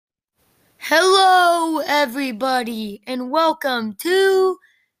Hello, everybody, and welcome to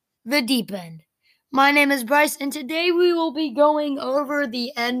the Deep End. My name is Bryce, and today we will be going over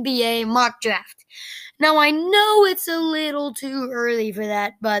the NBA mock draft. Now, I know it's a little too early for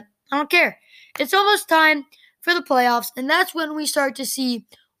that, but I don't care. It's almost time for the playoffs, and that's when we start to see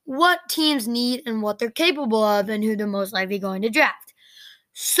what teams need and what they're capable of and who they're most likely going to draft.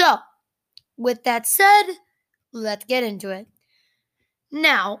 So, with that said, let's get into it.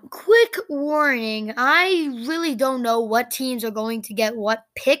 Now, quick warning, I really don't know what teams are going to get what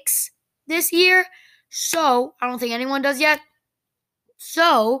picks this year, so I don't think anyone does yet.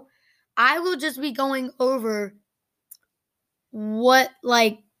 So, I will just be going over what,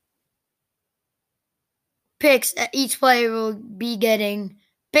 picks each player will be getting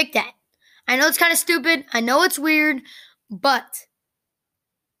picked at. I know it's kind of stupid, I know it's weird, but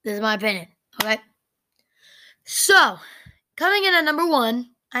this is my opinion, okay? So, coming in at number 1,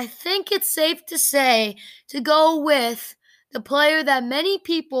 I think it's safe to say to go with the player that many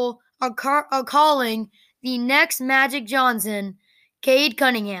people are calling the next Magic Johnson, Cade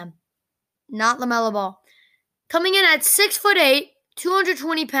Cunningham, not LaMelo Ball. Coming in at 6'8",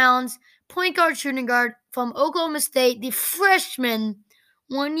 220 pounds, point guard, shooting guard from Oklahoma State, the freshman,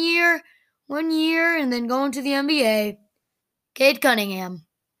 one year, and then going to the NBA, Cade Cunningham.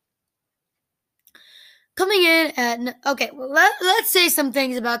 Coming in at, let's say some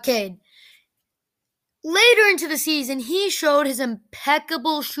things about Cade. Later into the season, he showed his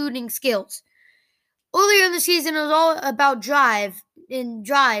impeccable shooting skills. Earlier in the season, it was all about drive.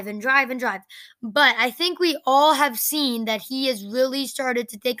 But I think we all have seen that he has really started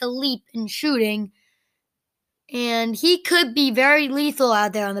to take a leap in shooting. And he could be very lethal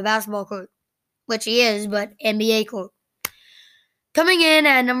out there on the basketball court, which he is, but NBA court. Coming in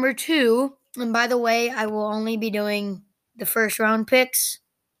at number 2, and by the way, I will only be doing the first round picks.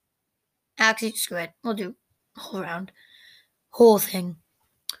 Actually, screw it. We'll do whole round. Whole thing.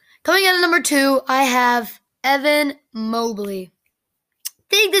 Coming in at number 2, I have Evan Mobley. I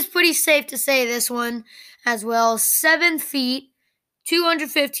think it's pretty safe to say this one as well. 7 feet,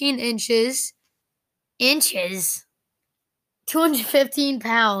 215 inches, 215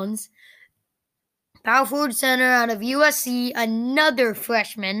 pounds. Power forward center out of USC, another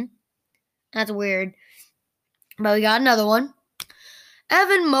freshman. That's weird. But we got another one.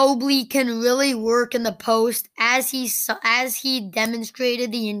 Evan Mobley can really work in the post as he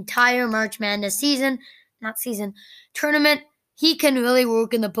demonstrated the entire March Madness tournament. He can really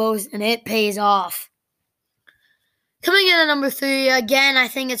work in the post, and it pays off. Coming in at number 3, again, I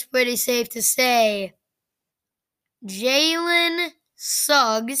think it's pretty safe to say Jalen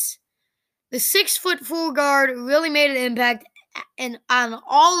Suggs, the 6'4" guard, really made an impact on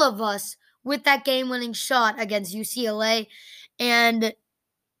all of us with that game-winning shot against UCLA. And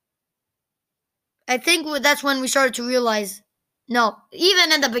I think that's when we started to realize,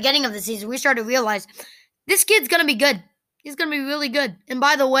 even in the beginning of the season, we started to realize this kid's going to be good. He's going to be really good. And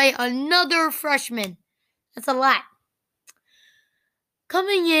by the way, another freshman. That's a lot.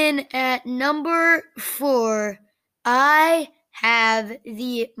 Coming in at number 4, I have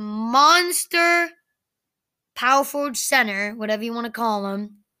the monster power forward center, whatever you want to call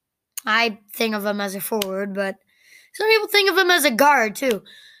him. I think of him as a forward, but some people think of him as a guard too.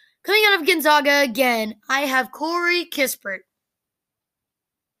 Coming out of Gonzaga again, I have Corey Kispert.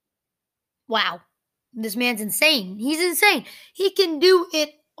 Wow. This man's insane. He's insane. He can do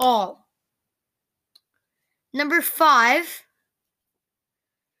it all. Number 5.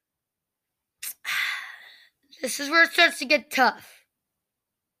 This is where it starts to get tough.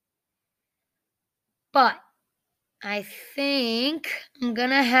 But I think I'm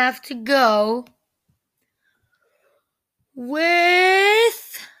going to have to go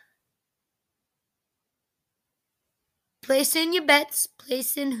with place in your bets.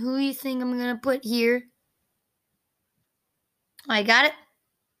 Place in who you think I'm going to put here. I got it.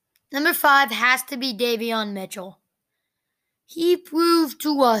 Number 5 has to be Davion Mitchell. He proved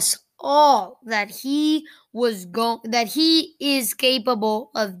to us all that he is capable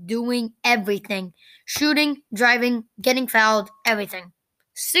of doing everything. Shooting, driving, getting fouled, everything.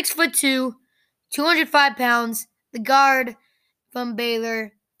 6'2", 205 pounds, the guard from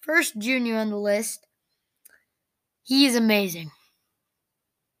Baylor, first junior on the list. He is amazing.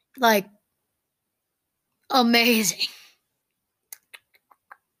 Amazing.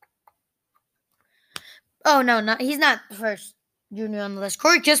 Oh, no, he's not the first junior on the list.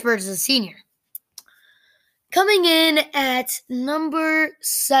 Corey Kispert is a senior. Coming in at number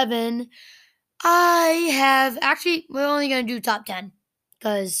 7, I have... Actually, we're only going to do top 10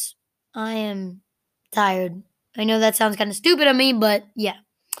 because I am tired. I know that sounds kind of stupid of me, but yeah.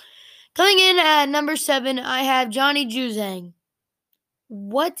 Coming in at number 7, I have Johnny Juzang.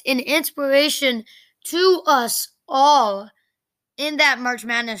 What an inspiration to us all in that March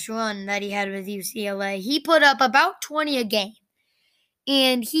Madness run that he had with UCLA. He put up about 20 a game,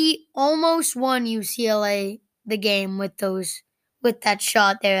 and he almost won UCLA the game with that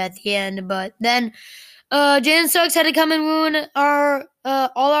shot there at the end. But then Jalen Suggs had to come and ruin all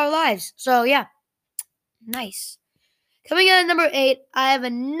our lives. So yeah, nice. Coming in at number 8, I have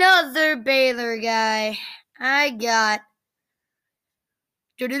another Baylor guy. I got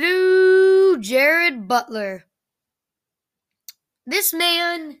Jared Butler. This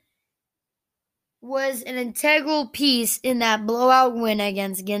man was an integral piece in that blowout win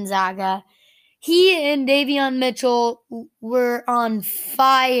against Gonzaga. He and Davion Mitchell were on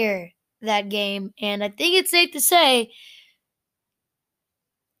fire that game, and I think it's safe to say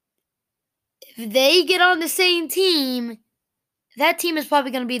if they get on the same team, that team is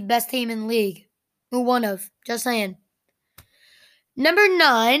probably going to be the best team in the league. Or one of. Just saying. Number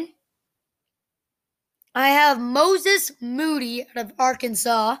 9, I have Moses Moody out of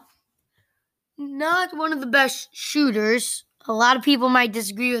Arkansas. Not one of the best shooters. A lot of people might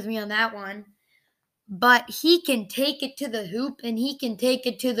disagree with me on that one. But he can take it to the hoop, and he can take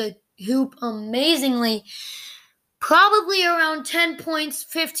it to the hoop amazingly. Probably around 10 points,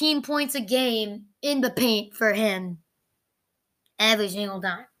 15 points a game in the paint for him. Every single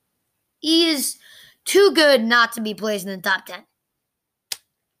time. He is too good not to be placed in the top 10.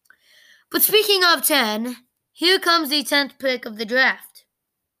 But speaking of 10, here comes the 10th pick of the draft.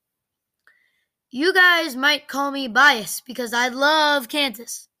 You guys might call me biased because I love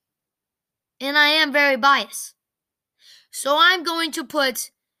Kansas. And I am very biased. So I'm going to put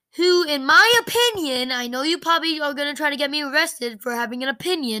who, in my opinion, I know you probably are going to try to get me arrested for having an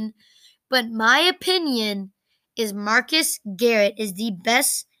opinion, but my opinion is Marcus Garrett is the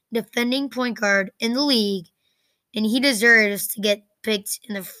best defending point guard in the league, and he deserves to get picked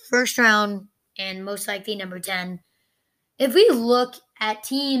in the first round and most likely number 10. If we look at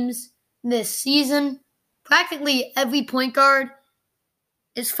teams this season, practically every point guard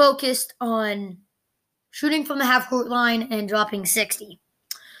is focused on shooting from the half-court line and dropping 60.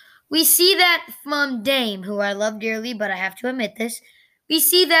 We see that from Dame, who I love dearly, but I have to admit this. We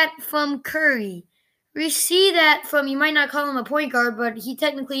see that from Curry. We see that from, you might not call him a point guard, but he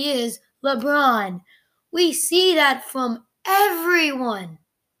technically is, LeBron. We see that from everyone.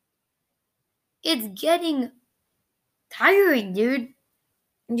 It's getting tiring, dude.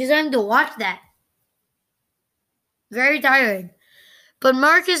 I'm just having to watch that. Very tiring. But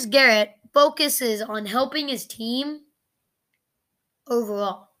Marcus Garrett focuses on helping his team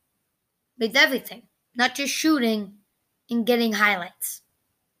overall. With everything. Not just shooting and getting highlights.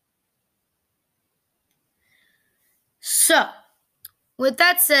 So, with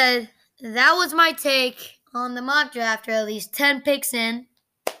that said, that was my take on the mock draft, or at least 10 picks in.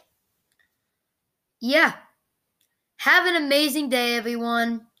 Yeah. Have an amazing day,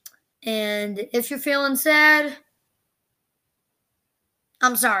 everyone. And if you're feeling sad,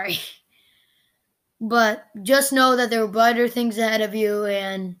 I'm sorry. But just know that there are brighter things ahead of you,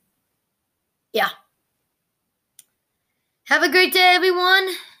 and yeah. Have a great day, everyone.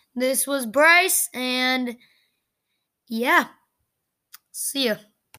 This was Bryce, and yeah. See ya.